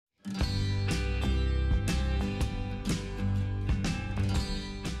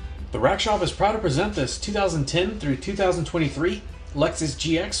The Rack Shop is proud to present this 2010 through 2023 Lexus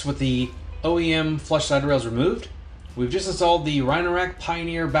GX with the OEM Flush Rails Removed. We've just installed the Rhino-Rack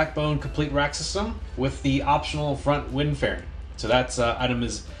Pioneer Backbone Complete Rack System with the optional front wind fairing. So that item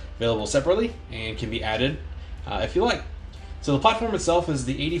is available separately and can be added if you like. So the platform itself is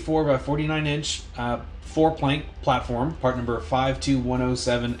the 84 by 49 inch 4-plank platform, part number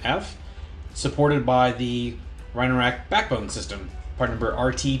 52107F, supported by the Rhino-Rack Backbone System, part number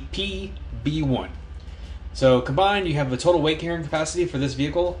RTP-B1. So combined, you have a total weight carrying capacity for this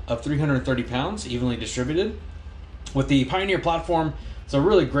vehicle of 330 pounds, evenly distributed. With the Pioneer platform, it's a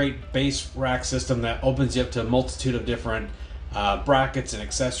really great base rack system that opens you up to a multitude of different brackets and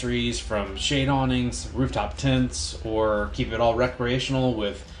accessories, from shade awnings, rooftop tents, or keep it all recreational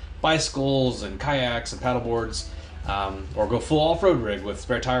with bicycles and kayaks and paddleboards, or go full off-road rig with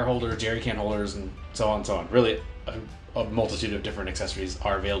spare tire holders, jerry can holders, and so on and so on. Really, a multitude of different accessories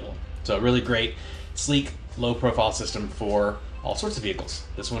are available. So a really great, sleek, low-profile system for all sorts of vehicles,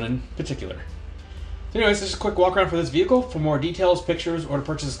 this one in particular. So anyways, just a quick walk around for this vehicle. For more details, pictures, or to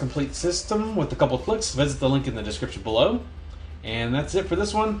purchase a complete system with a couple of clicks, visit the link in the description below. And that's it for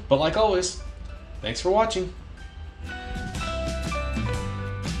this one, but like always, thanks for watching.